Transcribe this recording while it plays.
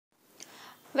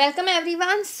Welcome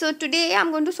everyone. So today I'm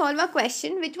going to solve a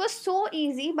question which was so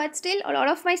easy, but still a lot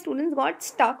of my students got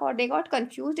stuck or they got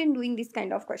confused in doing these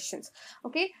kind of questions.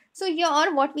 Okay, so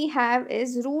here what we have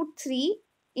is root 3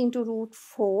 into root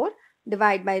 4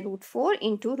 divide by root 4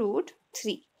 into root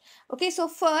 3. Okay, so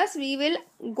first we will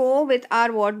go with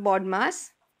our what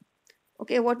BODMAS.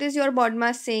 Okay, what is your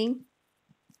BODMAS saying?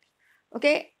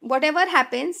 Okay, whatever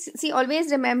happens, see, always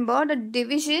remember the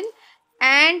division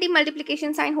and the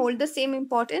multiplication sign hold the same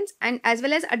importance, and as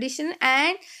well as addition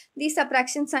and the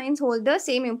subtraction signs hold the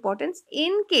same importance.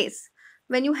 In case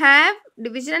when you have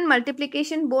division and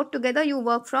multiplication both together, you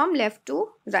work from left to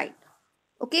right.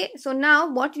 Okay, so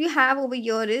now what we have over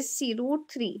here is, see, root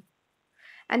 3,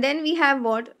 and then we have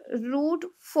what, root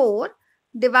 4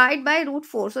 divide by root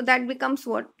 4, so that becomes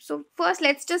what. So first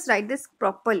let's just write this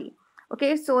properly.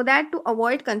 Okay, so that to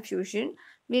avoid confusion,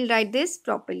 we'll write this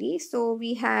properly. So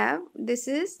we have, this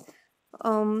is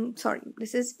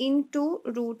this is into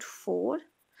root 4,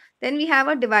 then we have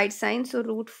a divide sign, so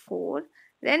root 4,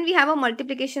 then we have a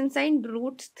multiplication sign,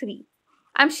 root 3.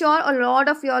 I'm sure a lot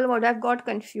of y'all would have got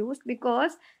confused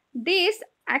because this,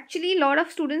 actually a lot of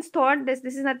students thought this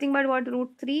is nothing but what,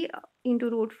 root 3 into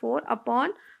root 4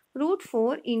 upon root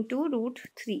 4 into root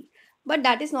 3. But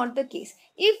that is not the case.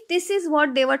 If this is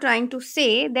what they were trying to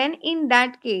say, then in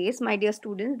that case, my dear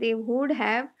students, they would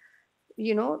have,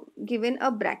 given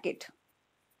a bracket.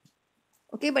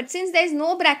 Okay, but since there is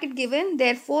no bracket given,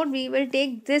 therefore we will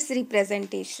take this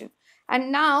representation.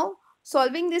 And now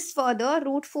solving this further,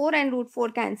 root 4 and root 4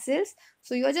 cancels.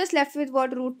 So you're just left with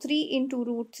what, root 3 into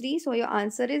root 3. So your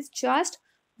answer is just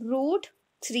root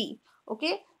 3.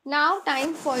 Okay, now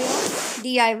time for your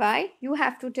DIY. You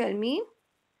have to tell me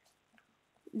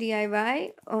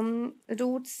DIY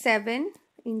root 7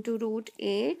 into root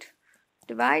 8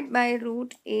 divide by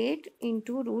root 8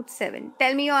 into root 7.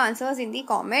 Tell me your answers in the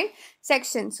comment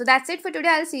section. So that's it for today.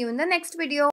 I'll see you in the next video.